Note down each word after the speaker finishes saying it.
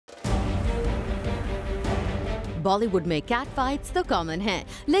बॉलीवुड में cat fights तो common हैं,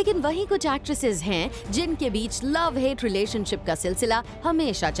 लेकिन वहीं कुछ एक्ट्रेसेस हैं जिनके बीच लव हेट रिलेशनशिप का सिलसिला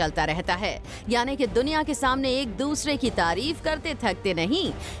हमेशा चलता रहता है। यानी कि दुनिया के सामने एक दूसरे की तारीफ करते थकते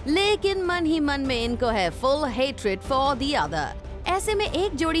नहीं, लेकिन मन ही मन में इनको है full hatred for the other. ऐसे में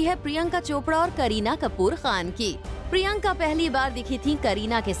एक जोड़ी है प्रियंका चोपड़ा और करीना कपूर खान की। प्रियंका पहली बार दिखी थी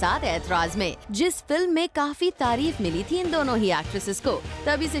करीना के साथ ऐतराज में, जिस फिल्म में काफी तारीफ मिली थी इन दोनों ही एक्ट्रेसेस को।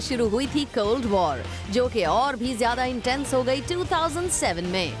 तभी से शुरू हुई थी कोल्ड वॉर, जो कि और भी ज्यादा इंटेंस हो गई 2007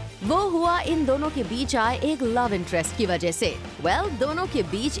 में। वो हुआ इन दोनों के बीच आए एक लव इंटरेस्ट की वजह से। दोनों के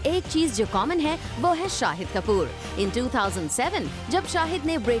बीच एक चीज जो कॉमन है वो है शाहिद कपूर। इन 2007 जब शाहिद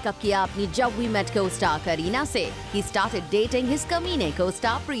ने ब्रेकअप किया अपनी जब वी मेट को स्टार करीना से, ही स्टार्टेड डेटिंग हिज कमीने को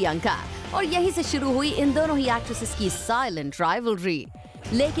स्टार प्रियंका, और यहीं से शुरू हुई इन दोनों ही एक्ट्रेसेस की साइलेंट राइवलरी।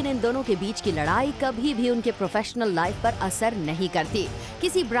 लेकिन इन दोनों के बीच की लड़ाई कभी भी उनके प्रोफेशनल लाइफ पर असर नहीं करती।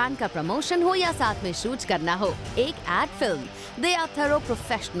 किसी ब्रांड का प्रमोशन हो या साथ में शूट करना हो, एक ad film, they are thorough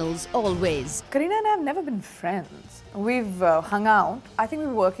professionals always. Kareena and I have never been friends. We've hung out. I think we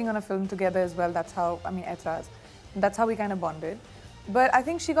were working on a film together as well. That's how, Etraz. That's how we kind of bonded. But I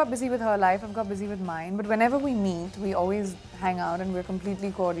think she got busy with her life, I've got busy with mine. But whenever we meet, we always hang out and we're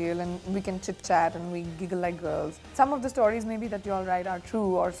completely cordial and we can chit-chat and we giggle like girls. Some of the stories maybe that you all write are true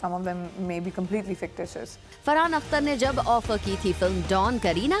or some of them may be completely fictitious. Farhan Akhtar ने जब offer की थी film don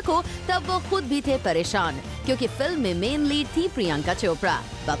Kareena को, तब वो खुद भी थे परेशान, क्योंकि फिल्म में मेन लीड थी Priyanka Chopra.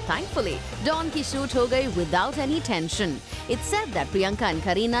 But thankfully, don की शूट हो गई without any tension. It's said that Priyanka and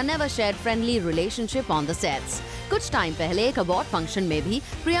Kareena never shared friendly relationship on the sets. कुछ टाइम पहले एक अवार्ड फंक्शन में भी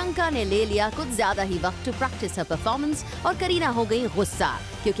प्रियंका ने ले लिया कुछ ज्यादा ही वक्त टू प्रैक्टिस हर परफॉर्मेंस, और करीना हो गई गुस्सा,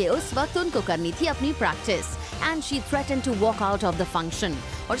 क्योंकि उस वक्त उनको करनी थी अपनी practice, and she threatened to walk out of the function.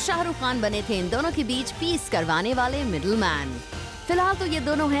 और शाहरुख खान बने थे इन दोनों के बीच पीस करवाने वाले मिडल मैन। फिलहाल तो ये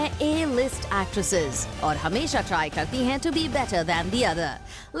दोनों हैं A-list एक्ट्रेसेस और हमेशा ट्राई करती हैं to be better than the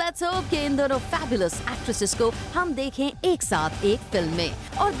other. Let's hope कि इन दोनों फैबुलस एक्ट्रेसेस को हम देखें एक साथ एक फिल्म में,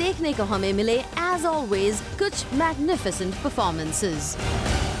 और देखने को हमें मिले एज ऑलवेज कुछ मैग्निफिसेंट परफॉर्मेंसेस।